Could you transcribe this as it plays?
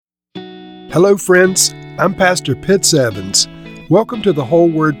Hello, friends. I'm Pastor Pitts Evans. Welcome to the Whole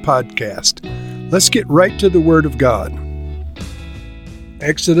Word Podcast. Let's get right to the Word of God.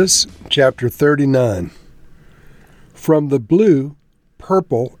 Exodus chapter 39. From the blue,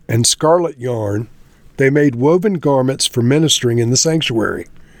 purple, and scarlet yarn, they made woven garments for ministering in the sanctuary.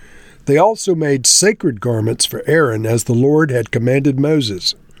 They also made sacred garments for Aaron as the Lord had commanded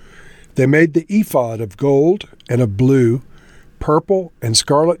Moses. They made the ephod of gold and of blue, purple, and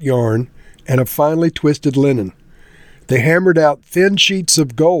scarlet yarn, and of finely twisted linen. They hammered out thin sheets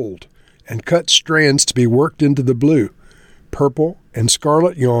of gold and cut strands to be worked into the blue, purple, and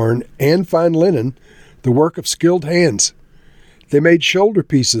scarlet yarn and fine linen, the work of skilled hands. They made shoulder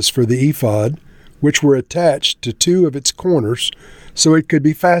pieces for the ephod, which were attached to two of its corners so it could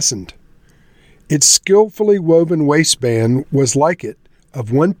be fastened. Its skillfully woven waistband was like it,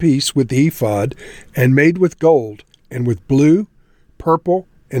 of one piece with the ephod, and made with gold, and with blue, purple,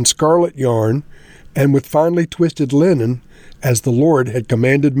 and scarlet yarn, and with finely twisted linen, as the Lord had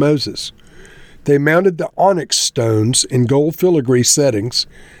commanded Moses. They mounted the onyx stones in gold filigree settings,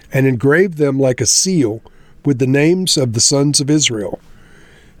 and engraved them like a seal with the names of the sons of Israel.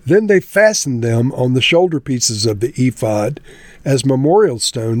 Then they fastened them on the shoulder pieces of the ephod as memorial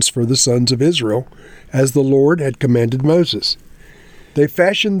stones for the sons of Israel, as the Lord had commanded Moses. They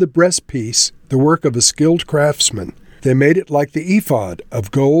fashioned the breastpiece, the work of a skilled craftsman. They made it like the ephod, of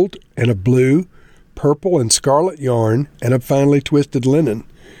gold and of blue, purple and scarlet yarn, and of finely twisted linen.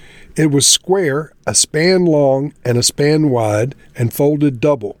 It was square, a span long and a span wide, and folded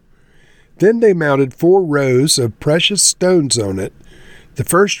double. Then they mounted 4 rows of precious stones on it. The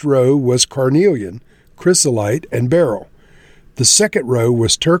first row was carnelian, chrysolite, and beryl. The second row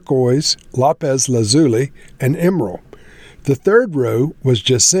was turquoise, lapis lazuli, and emerald. The third row was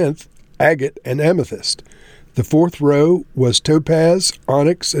jacinth, agate, and amethyst. The fourth row was topaz,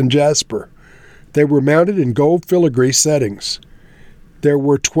 onyx, and jasper. They were mounted in gold filigree settings. There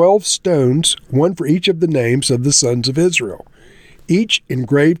were 12 stones, one for each of the names of the sons of Israel, each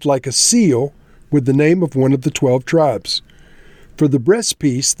engraved like a seal with the name of one of the 12 tribes. For the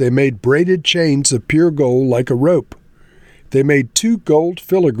breastpiece they made braided chains of pure gold like a rope. They made 2 gold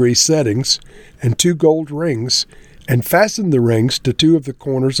filigree settings and 2 gold rings, and fastened the rings to 2 of the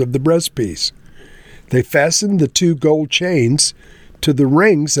corners of the breastpiece. They fastened the 2 gold chains to the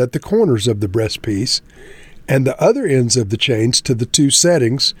rings at the corners of the breastpiece, and the other ends of the chains to the 2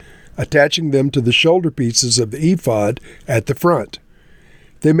 settings, attaching them to the shoulder pieces of the ephod at the front.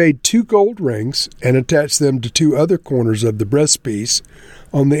 They made 2 gold rings and attached them to 2 other corners of the breastpiece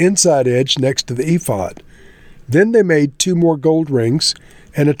on the inside edge next to the ephod. Then they made 2 more gold rings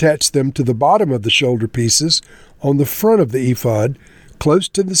and attached them to the bottom of the shoulder pieces on the front of the ephod, close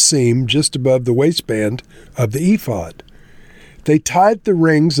to the seam just above the waistband of the ephod. They tied the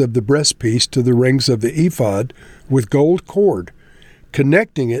rings of the breastpiece to the rings of the ephod with gold cord,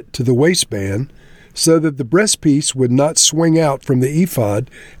 connecting it to the waistband so that the breastpiece would not swing out from the ephod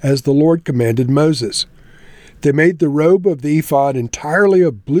as the Lord commanded Moses. They made the robe of the ephod entirely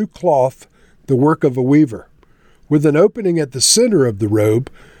of blue cloth, the work of a weaver, with an opening at the center of the robe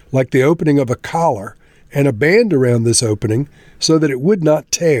like the opening of a collar, and a band around this opening so that it would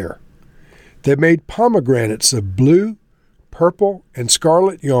not tear. They made pomegranates of blue, purple, and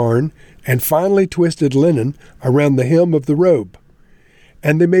scarlet yarn and finely twisted linen around the hem of the robe.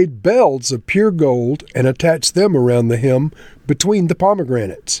 And they made bells of pure gold and attached them around the hem between the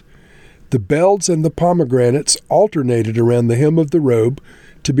pomegranates. The bells and the pomegranates alternated around the hem of the robe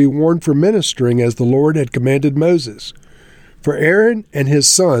to be worn for ministering as the Lord had commanded Moses. For Aaron and his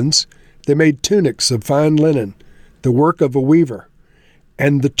sons, they made tunics of fine linen, the work of a weaver,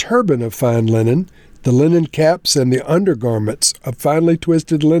 and the turban of fine linen, the linen caps and the undergarments of finely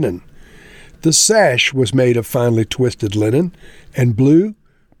twisted linen. The sash was made of finely twisted linen, and blue,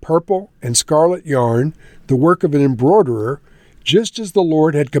 purple, and scarlet yarn, the work of an embroiderer, just as the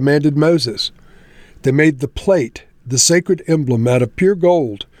Lord had commanded Moses. They made the plate, the sacred emblem, out of pure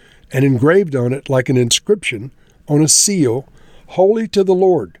gold, and engraved on it like an inscription on a seal, "Holy to the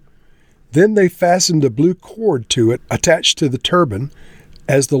Lord." Then they fastened a blue cord to it attached to the turban,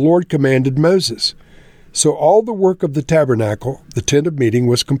 as the Lord commanded Moses. So all the work of the tabernacle, the tent of meeting,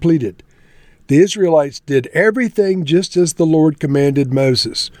 was completed. The Israelites did everything just as the Lord commanded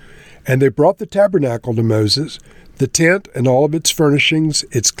Moses. And they brought the tabernacle to Moses, the tent and all of its furnishings,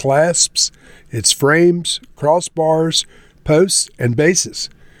 its clasps, its frames, crossbars, posts, and bases,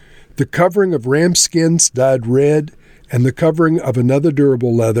 the covering of ram skins dyed red, and the covering of another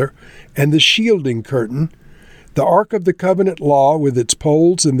durable leather, and the shielding curtain, the Ark of the Covenant law with its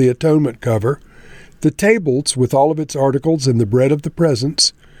poles and the atonement cover, the tables with all of its articles and the bread of the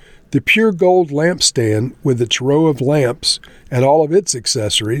presence, the pure gold lampstand with its row of lamps and all of its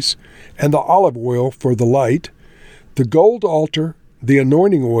accessories, and the olive oil for the light, the gold altar, the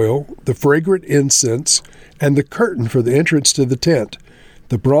anointing oil, the fragrant incense, and the curtain for the entrance to the tent,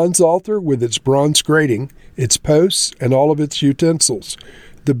 the bronze altar with its bronze grating, its posts, and all of its utensils,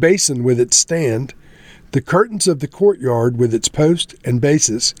 the basin with its stand, the curtains of the courtyard with its post and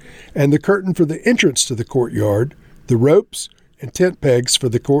bases, and the curtain for the entrance to the courtyard, the ropes and tent pegs for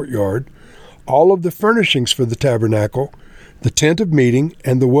the courtyard, all of the furnishings for the tabernacle, the tent of meeting,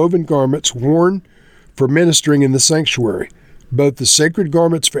 and the woven garments worn for ministering in the sanctuary, both the sacred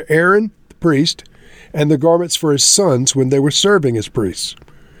garments for Aaron, the priest, and the garments for his sons when they were serving as priests.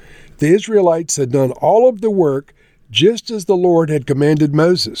 The Israelites had done all of the work just as the Lord had commanded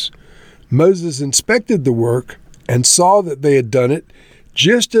Moses. Moses inspected the work and saw that they had done it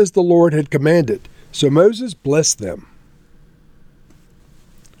just as the Lord had commanded. So Moses blessed them.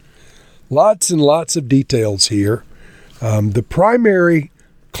 Lots and lots of details here. The primary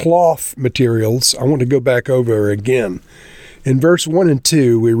cloth materials, I want to go back over again. In verse 1 and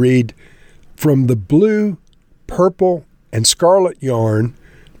 2, we read, "From the blue, purple, and scarlet yarn,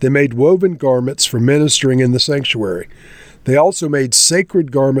 they made woven garments for ministering in the sanctuary. They also made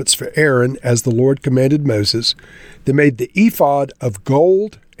sacred garments for Aaron, as the Lord commanded Moses. They made the ephod of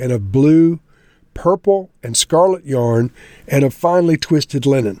gold and of blue, purple, and scarlet yarn, and of finely twisted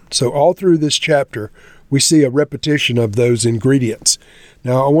linen." So all through this chapter, we see a repetition of those ingredients.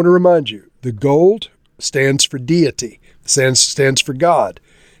 Now, I want to remind you, the gold stands for deity, stands for God.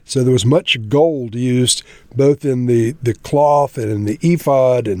 So there was much gold used both in the cloth and in the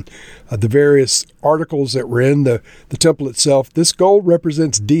ephod and the various articles that were in the temple itself. This gold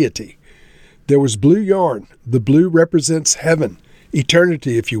represents deity. There was blue yarn. The blue represents heaven,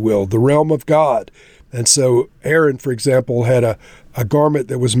 eternity, if you will, the realm of God. And so Aaron, for example, had a garment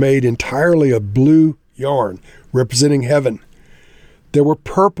that was made entirely of blue yarn, representing heaven. There were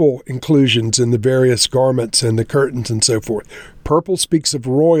purple inclusions in the various garments and the curtains and so forth. Purple speaks of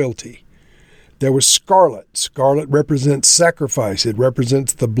royalty. There was scarlet. Scarlet represents sacrifice. It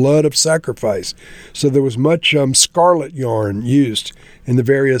represents the blood of sacrifice. So there was much scarlet yarn used in the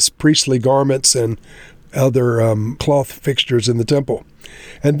various priestly garments and other cloth fixtures in the temple.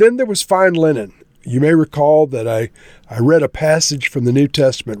 And then there was fine linen. You may recall that I read a passage from the New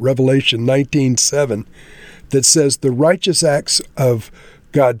Testament, Revelation 19:7, that says the righteous acts of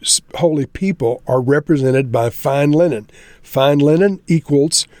God's holy people are represented by fine linen. Fine linen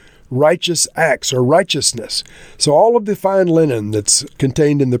equals righteous acts or righteousness. So all of the fine linen that's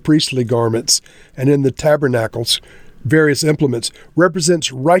contained in the priestly garments and in the tabernacles, various implements,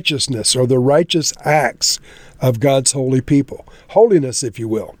 represents righteousness or the righteous acts of God's holy people. Holiness, if you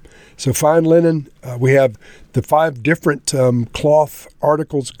will. So fine linen, we have the 5 different cloth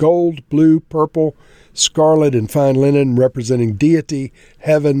articles: gold, blue, purple, scarlet, and fine linen, representing deity,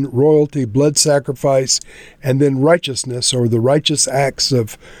 heaven, royalty, blood sacrifice, and then righteousness, or the righteous acts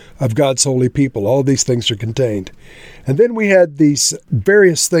of God's holy people. All these things are contained. And then we had these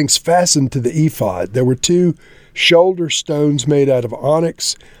various things fastened to the ephod. There were 2 shoulder stones made out of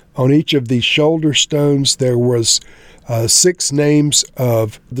onyx. On each of these shoulder stones, there was 6 names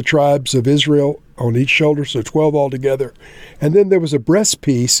of the tribes of Israel on each shoulder, so 12 altogether. And then there was a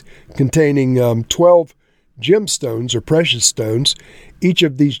breastpiece containing 12 gemstones or precious stones. Each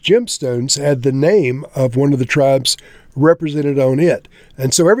of these gemstones had the name of one of the tribes represented on it.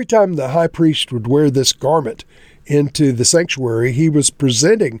 And so every time the high priest would wear this garment into the sanctuary, he was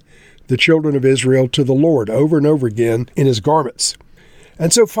presenting the children of Israel to the Lord over and over again in his garments.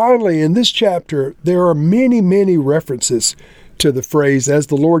 And so finally, in this chapter, there are many, many references to the phrase, "as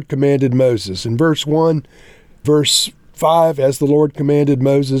the Lord commanded Moses." In verse 1, verse 5, "as the Lord commanded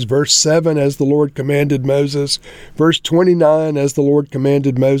Moses." Verse 7, "as the Lord commanded Moses." Verse 29, "as the Lord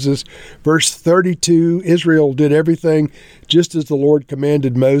commanded Moses." Verse 32, Israel did everything just as the Lord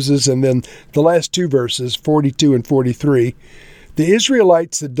commanded Moses. And then the last 2 verses, 42 and 43, the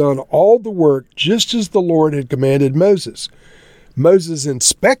Israelites had done all the work just as the Lord had commanded Moses. Moses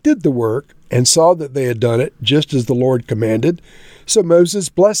inspected the work and saw that they had done it just as the Lord commanded, so Moses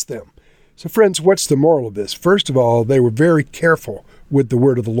blessed them. So friends, what's the moral of this? First of all, they were very careful with the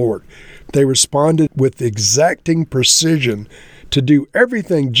word of the Lord. They responded with exacting precision to do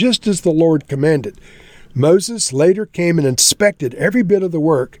everything just as the Lord commanded. Moses later came and inspected every bit of the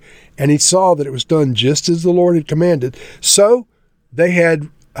work, and he saw that it was done just as the Lord had commanded. So they had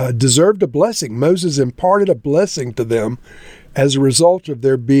deserved a blessing. Moses imparted a blessing to them as a result of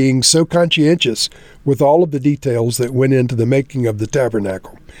their being so conscientious with all of the details that went into the making of the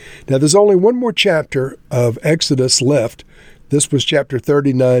tabernacle. Now, there's only one more chapter of Exodus left This was chapter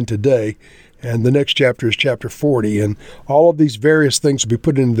 39 today, and the next chapter is chapter 40, and all of these various things will be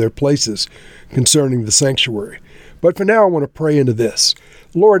put into their places concerning the sanctuary. But for now, I want to pray into this.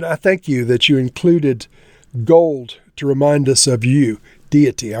 Lord, I thank you that you included gold to remind us of you,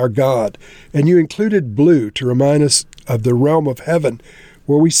 deity, our God, and you included blue to remind us of the realm of heaven,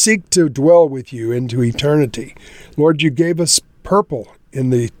 where we seek to dwell with you into eternity. Lord, you gave us purple in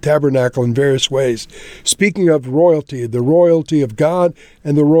the tabernacle in various ways, speaking of royalty, the royalty of God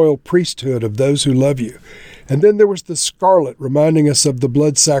and the royal priesthood of those who love you. And then there was the scarlet, reminding us of the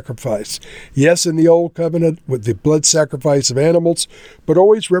blood sacrifice. Yes, in the Old Covenant with the blood sacrifice of animals, but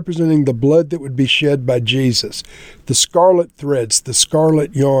always representing the blood that would be shed by Jesus. The scarlet threads, the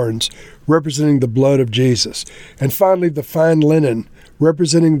scarlet yarns, representing the blood of Jesus. And finally, the fine linen,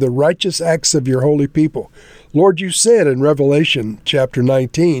 representing the righteous acts of your holy people. Lord, you said in Revelation chapter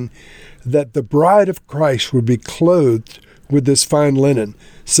 19 that the bride of Christ would be clothed with this fine linen,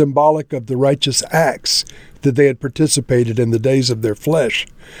 symbolic of the righteous acts that they had participated in the days of their flesh.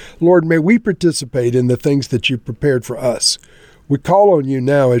 Lord, may we participate in the things that you prepared for us. We call on you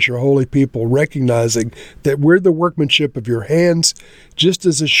now as your holy people, recognizing that we're the workmanship of your hands, just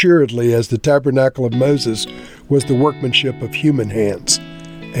as assuredly as the tabernacle of Moses was the workmanship of human hands.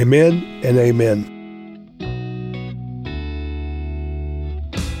 Amen and amen.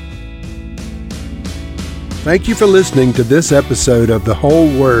 Thank you for listening to this episode of The Whole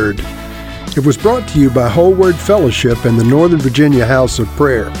Word. It was brought to you by Whole Word Fellowship and the Northern Virginia House of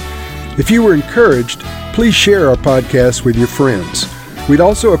Prayer. If you were encouraged, please share our podcast with your friends. We'd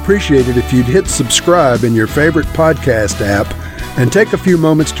also appreciate it if you'd hit subscribe in your favorite podcast app and take a few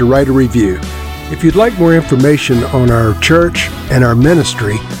moments to write a review. If you'd like more information on our church and our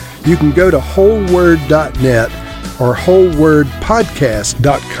ministry, you can go to wholeword.net or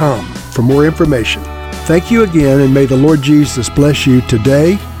wholewordpodcast.com for more information. Thank you again, and may the Lord Jesus bless you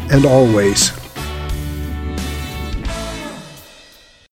today and always.